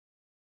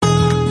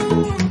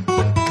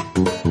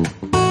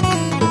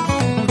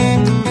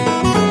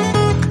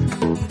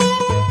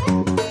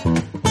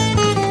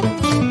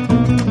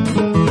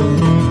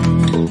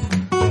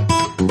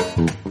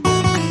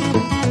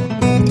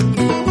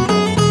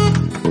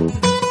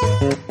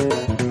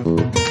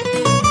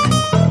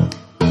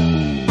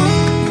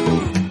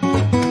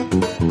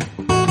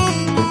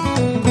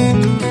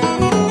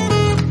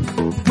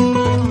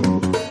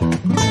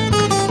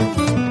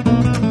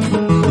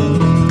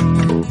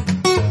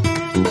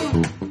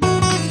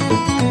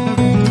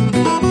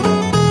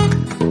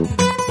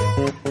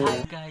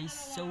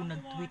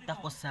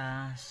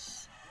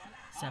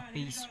sa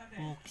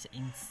Facebook,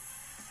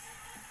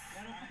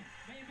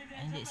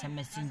 hindi, sa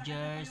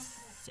Messenger,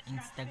 sa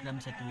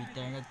Instagram, sa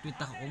Twitter. Nag-tweet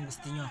ako kung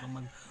gusto nyo ako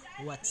mag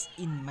What's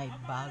in my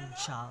bag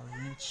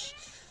challenge.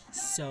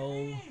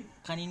 So,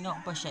 kanina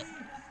ko pa siya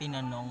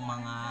tinanong,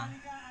 mga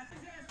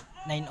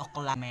 9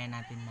 o'clock maya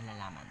natin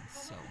malalaman.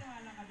 So,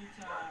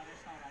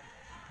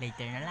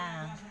 later na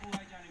lang.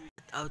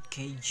 Out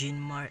kay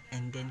Jinmar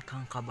and then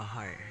kang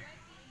Kabahar.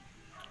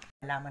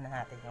 Malaman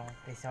na natin yung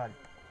result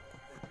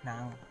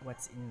ng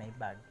What's in my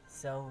bag.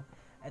 So,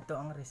 ito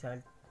ang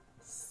result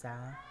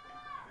sa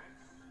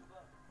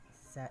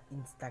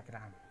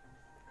Instagram.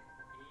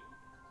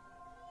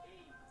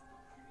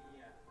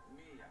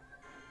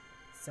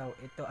 So,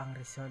 ito ang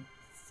result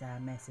sa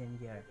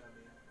Messenger.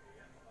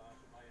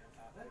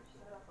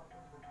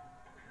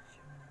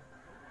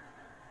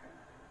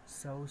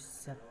 So,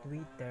 sa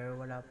Twitter,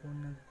 wala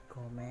pong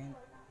nag-comment.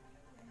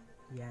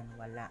 Yan,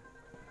 wala.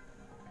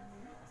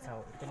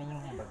 So, ito na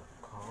yung bag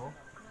ko.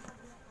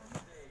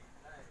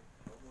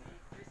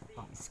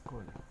 Pang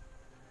school.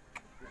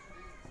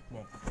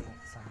 Then, ito yung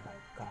isang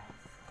bag ko.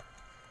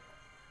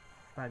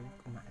 Pag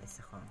umaalis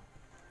ako.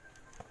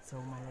 So,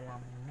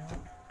 malalaman nyo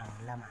ang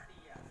laman.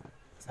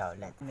 So,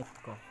 let's make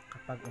ko.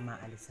 Kapag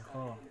umaalis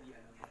ako,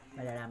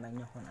 malalaman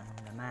nyo kung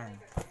anong laman.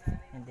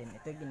 And then,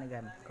 ito yung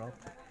ginagamit ko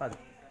pag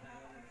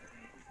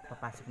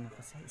papasok na ako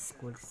sa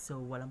school.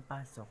 So, walang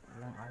pasok.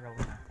 Walang araw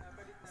na.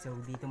 So,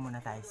 dito muna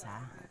tayo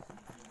sa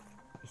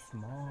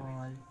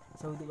small.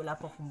 So, wala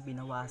po akong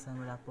binawasan.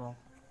 Wala po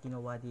akong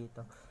ginawa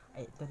dito.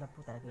 Ay, ito na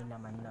po talaga yung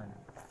laman nun.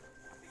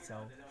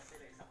 So,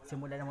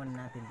 simulan na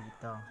muna natin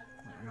dito.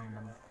 Anong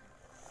laman?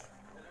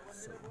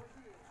 So,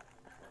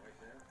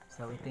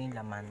 ito yung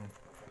laman.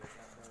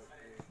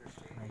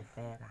 May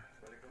pera.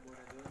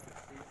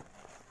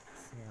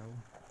 So,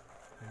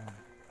 yan.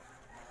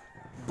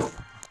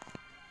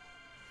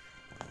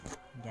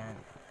 Yan.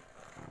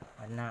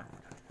 Wala.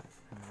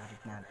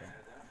 Ulit natin.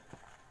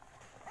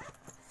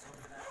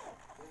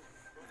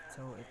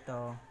 So,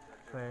 ito.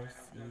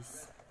 First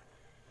is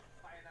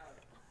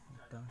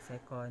ito.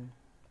 Second,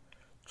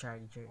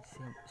 charger.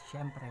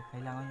 Siyempre,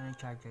 kailangan nyo ng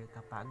charger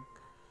kapag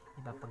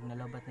pag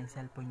nalobat ng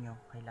cellphone nyo,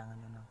 kailangan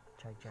nyo ng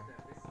charger.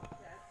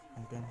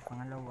 And then,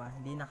 pangalawa,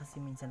 hindi na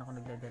kasi minsan ako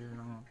nagdadala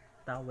ng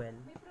towel,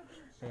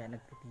 kaya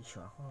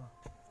nagtitissue ako.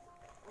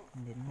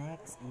 And then,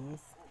 next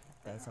is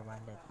tayo sa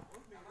wallet.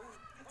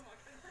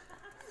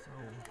 So,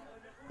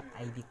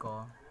 ID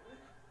ko.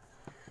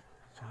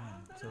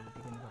 Yan. So, hindi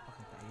ko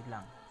nagpapakita. Yun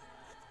lang.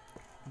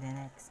 And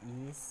then, next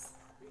is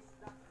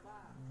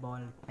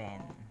ball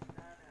pen.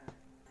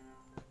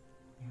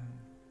 Yan.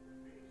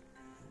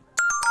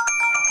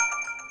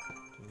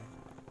 Okay.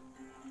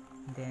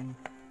 And then,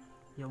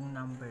 yung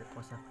number ko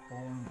sa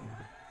phone.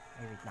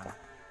 Ay, wait lang.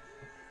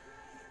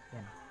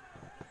 Yan.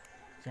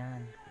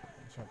 Yan.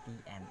 Siya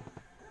TM.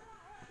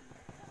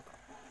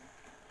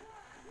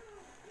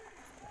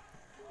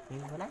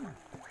 Okay, wala na.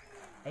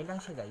 Ay lang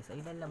siya, guys.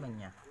 Ay lang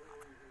laman niya.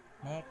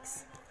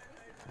 Next.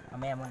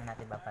 Mamaya muna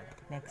natin babalik.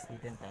 Next,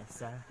 dito tayo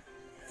sa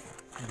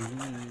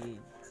big.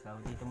 So,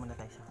 dito muna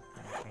tayo sa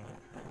okay.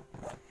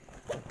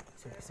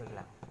 Sug-sug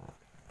lang.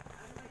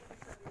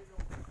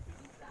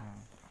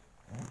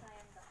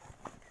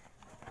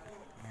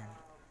 Yan.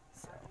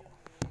 So,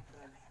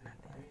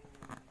 natin.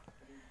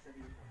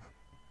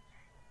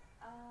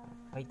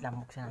 Wait lang,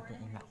 buksan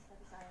natin yung ilaw.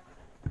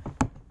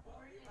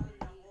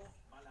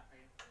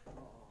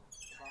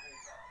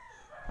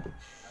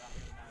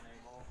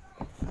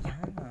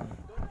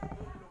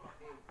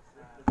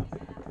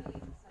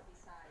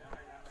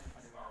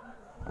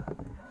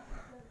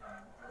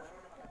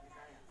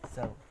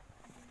 So,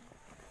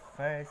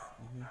 first,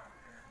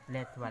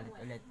 let wallet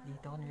ulit.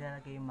 Dito ko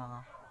nilalagay yung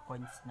mga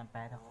coins na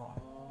pera ko.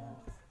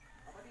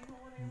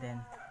 And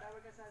then,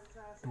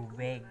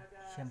 tubig.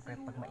 Siyempre,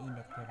 pag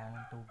mainit, kailangan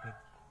ng tubig.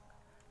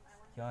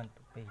 Yun,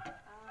 tubig.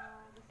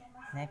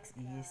 Next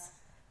is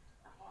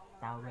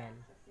towel.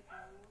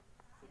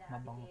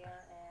 Mabango pa.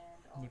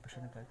 Hindi pa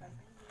siya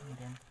nagagamit. And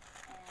then,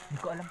 hindi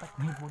ko alam ba't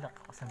may bulak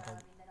ako sa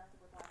bag.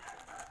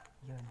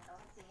 Yun.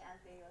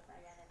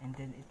 And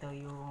then, ito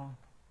yung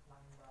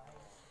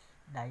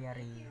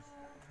diary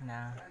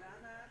na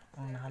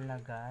ang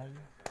nakalagay,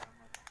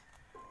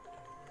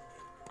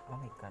 oh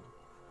my god,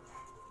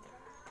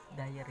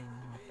 diary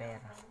ng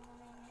pera.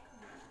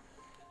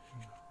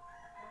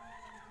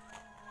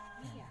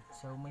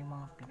 So may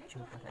mga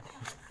picture pa rin.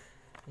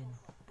 Yan.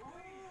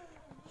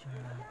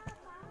 Yan.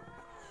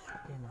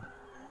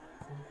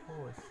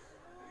 Focus.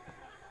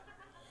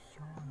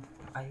 Yun.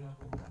 Ayaw yung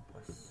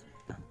focus.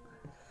 Yan.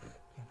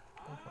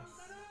 Focus.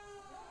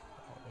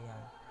 Oh,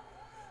 ayan.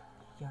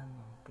 Yan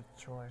yung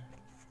picture.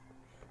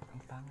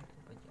 Ang pangit ko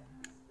pa dyan.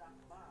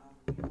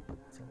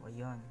 So,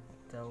 ayun.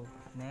 So,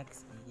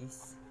 next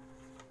is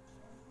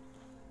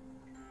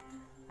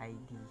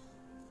ID.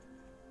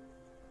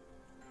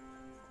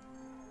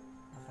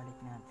 Babalik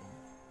natin.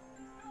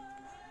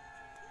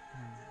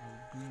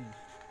 ID.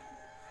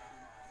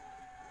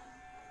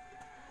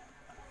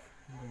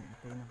 And then,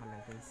 ito yung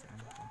nakalagay sa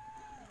ano ko.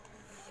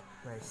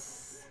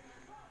 First.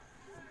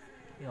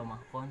 yung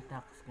mga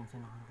contacts kung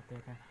saan ako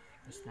nakatira,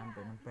 tapos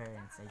number ng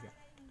parents, ayan,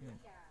 yun.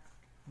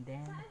 And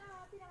then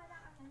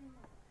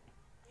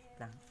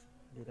lang,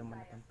 dito mo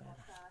na itong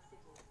pera.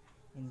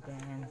 And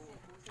then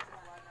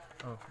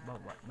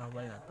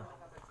bawal na to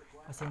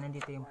kasi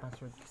nandito yung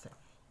password ko sa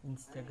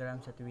Instagram,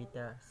 sa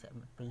Twitter, sa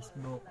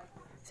Facebook,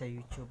 sa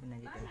YouTube,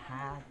 nandito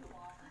lahat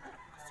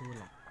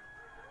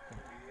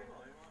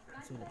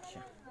sulat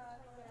siya.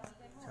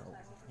 So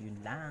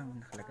yun lang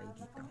nakalagay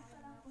dito.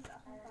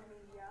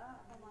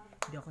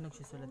 Hindi ako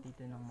nagsusulat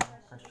dito ng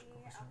cash ko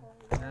kasi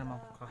wala naman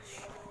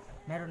cash.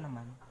 Meron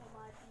naman,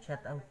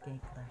 shout out kay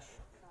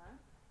Crush,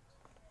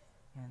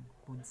 yan,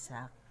 food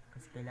sack,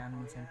 kasi kailangan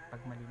minsan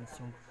pag malinis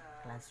yung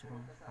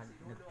classroom pag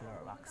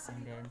nag-floor wax.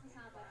 And then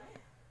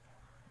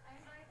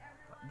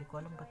hindi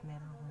ko alam ba't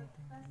meron ako nito,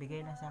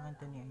 bigay lang sa akin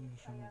to ni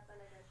Ayesha,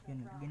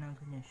 yun,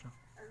 ginagawa niya siya,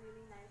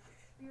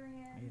 ayun,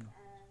 ayun.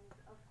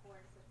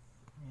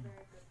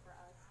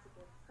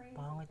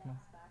 Pangit no,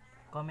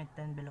 comment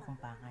down below kung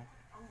pangit.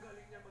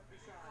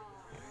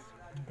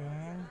 And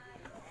then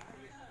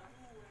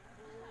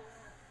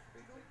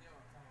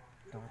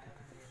ito.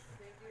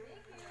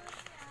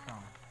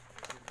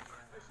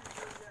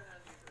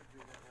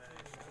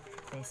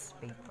 Test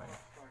paper.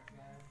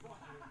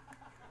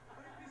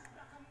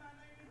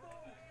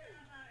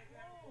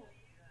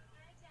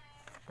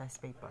 Test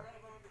paper.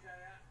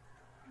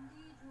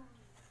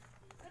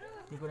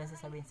 Hindi ko na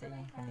sasabihin sa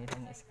inyo kanina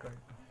ng score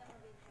ko.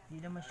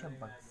 Hindi naman siya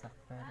bagsak,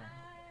 pero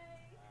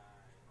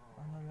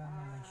ano lang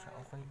naman siya,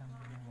 okay lang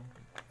naman.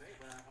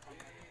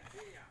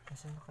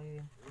 Kasi na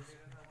kayo yung test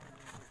paper.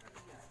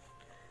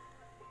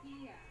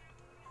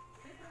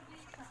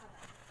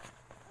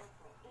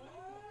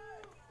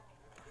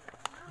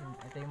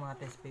 Ito yung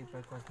mga test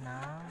paper ko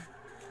na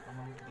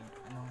anong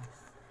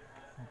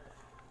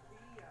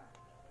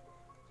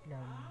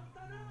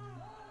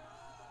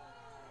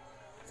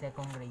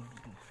second grade.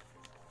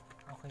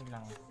 Okay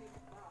lang.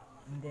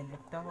 And then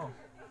ito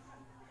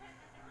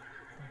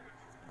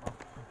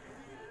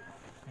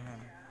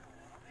ayan,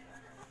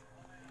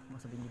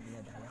 masabihin niyo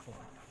binadaya ko.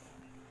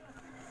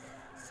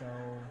 So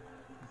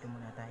dito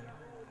muna tayo.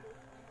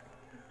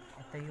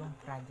 Ito yung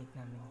project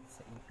namin sa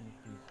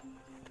EPP.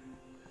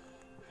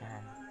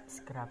 Yan,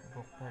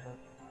 scrapbook, pero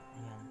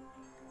ayan,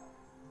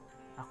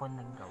 ako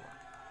naggawa.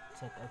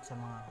 Shout out sa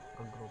mga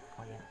kagroup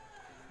ko yan.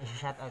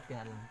 I-shout out ko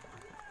na lang ito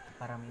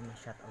para may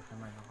ma-shout out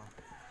naman ako.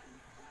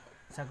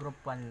 Sa group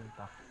 1 lang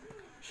to.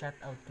 Shout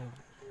out kay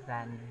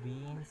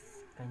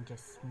Ranvins, kay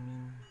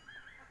Jasmienyumul,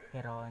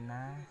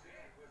 Gerona,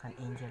 kay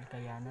Angel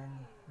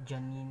Kayanan,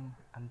 Janine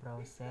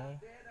Ambrose,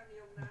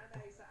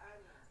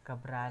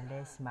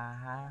 Cabrales,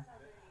 Maha,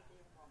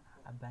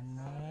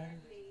 Abanel,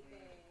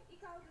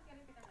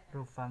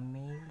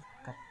 Rufamil,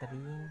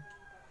 Catherine,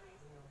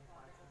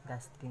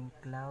 Dustin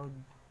Cloud.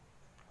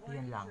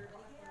 Yun lang.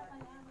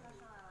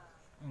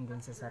 Hanggang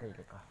sa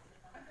sarili ko.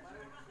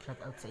 Shout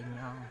out sa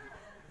inyo.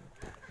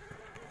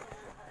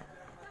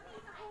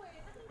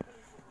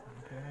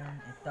 Then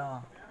ito,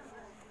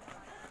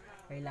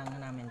 kailangan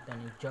namin to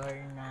ni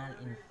journal,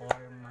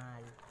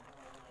 informal.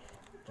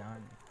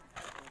 Diyan.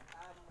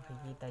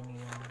 Makikita nyo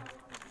yung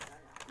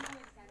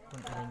kung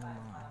ilan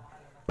yung mga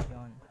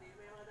yun.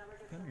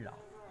 Yun lang.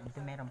 Dito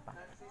meron pa.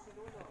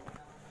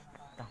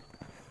 Ito.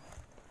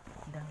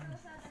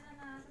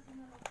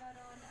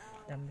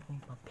 Dami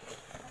kong papel.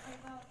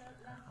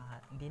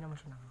 Hindi naman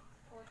siya naka.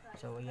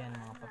 So ayan,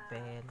 mga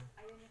papel.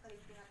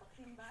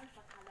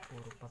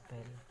 Puro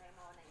papel.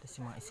 Tapos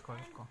yung mga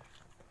score ko.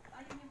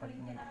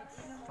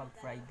 Pag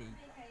Friday.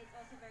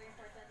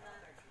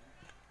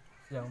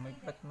 So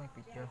ba't may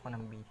picture ko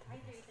ng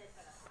BTS.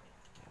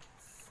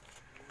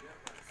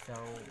 So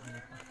ano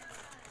pa?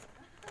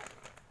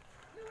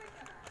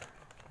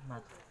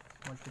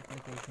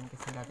 Multiplication,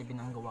 kasi dati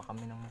binanggawa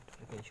kami ng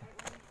multiplication.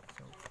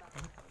 So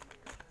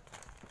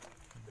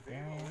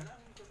then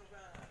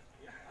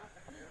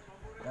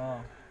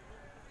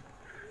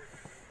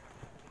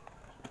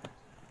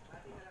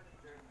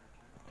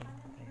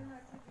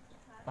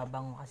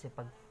pabango, kasi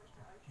pag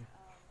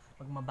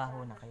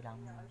mabaho na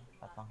kailangan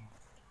pabango.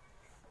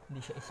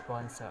 Hindi siya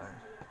sponsor.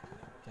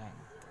 Then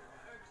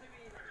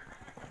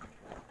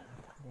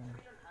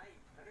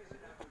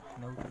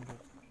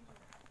notebook.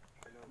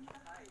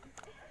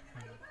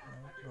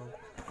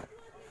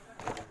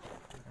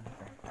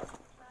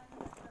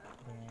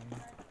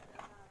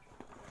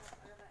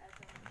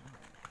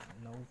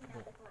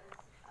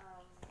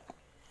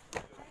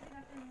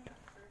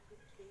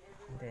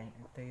 Then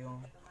ito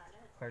yung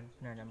card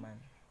na naman,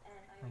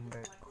 number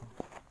ko.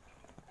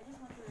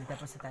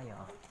 Tapos na tayo.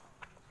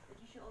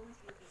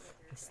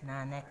 Tapos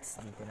na,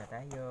 next dito na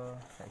tayo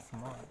sa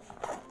small.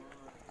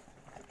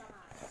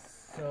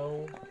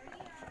 So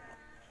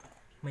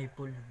may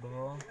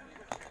pulbo,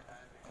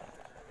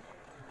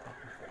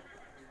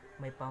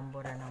 may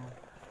pambura ng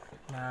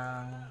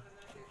ano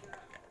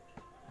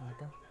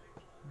ito?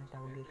 Ano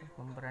tawag dito?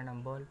 Pambura ng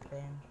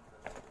ballpen.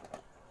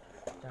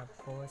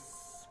 Tapos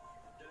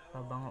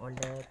pabango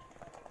ulit.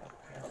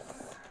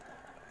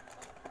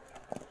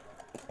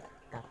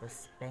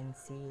 Tapos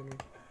pencil.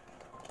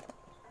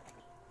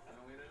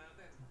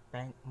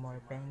 more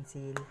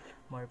pencil,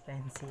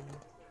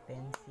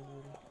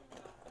 pencil.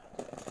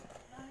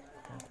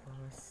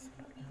 Tapos,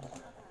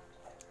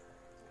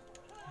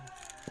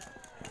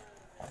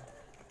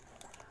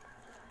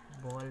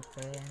 ball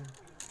pen.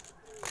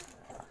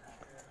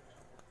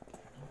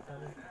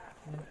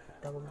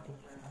 Tawag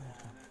dito.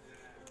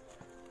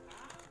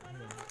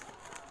 Ayan.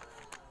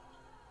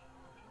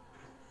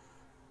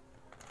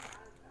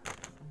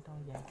 Ang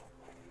tawag yan?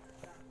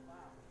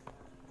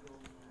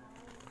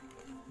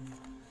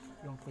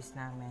 Yung quiz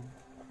namin.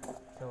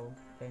 So,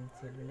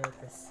 pencil ulit.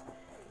 Tapos,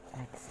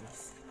 next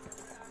is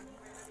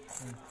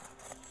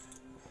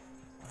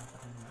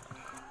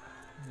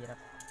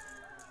hirap.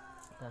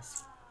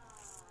 Tapos,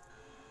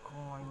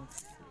 coins.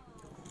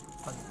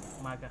 Pag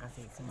umaga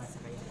kasi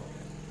sumasakay ako.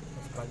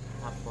 Tapos pag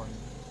hapon,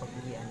 pag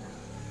uwian na,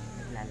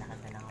 naglalakad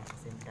na lang ako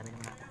kasi dami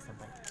naman ako sa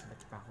bike.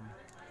 Ba't pa ako?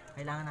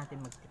 Kailangan natin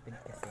magtipid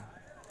kasi.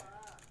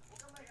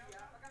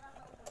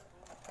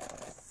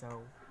 So,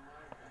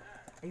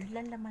 ayun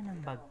lang naman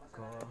ang bag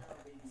ko.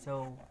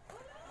 So,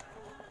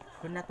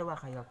 kung natuwa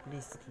kayo,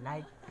 please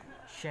like,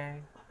 share,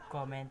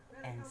 comment,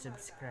 and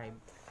subscribe.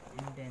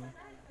 And then,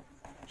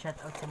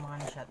 shoutout sa mga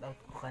na-shoutout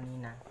ko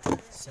kanina.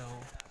 So,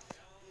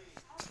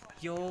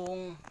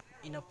 yung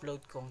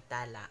in-upload kong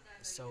tala,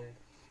 so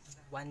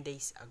 1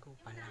 days ago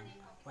pa lang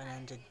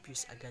 100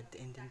 views agad.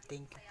 And then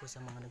thank you po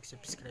sa mga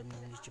nag-subscribe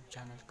ng YouTube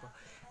channel ko.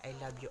 I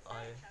love you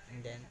all.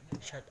 And then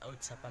shout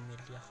out sa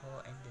pamilya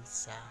ko, and then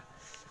sa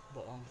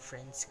buong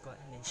friends ko,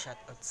 and then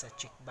shout out sa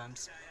Chikzbomb.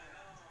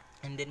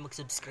 And then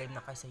mag-subscribe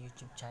na kayo sa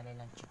YouTube channel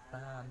ng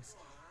Chikzbomb,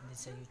 and then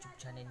sa YouTube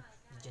channel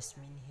ni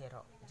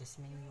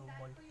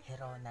Jasmienyumul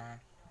Gerona.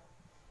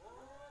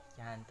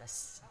 Yan,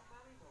 tas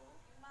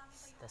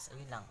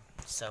ayun lang.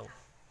 So,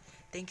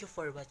 thank you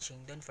for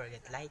watching. Don't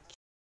forget like,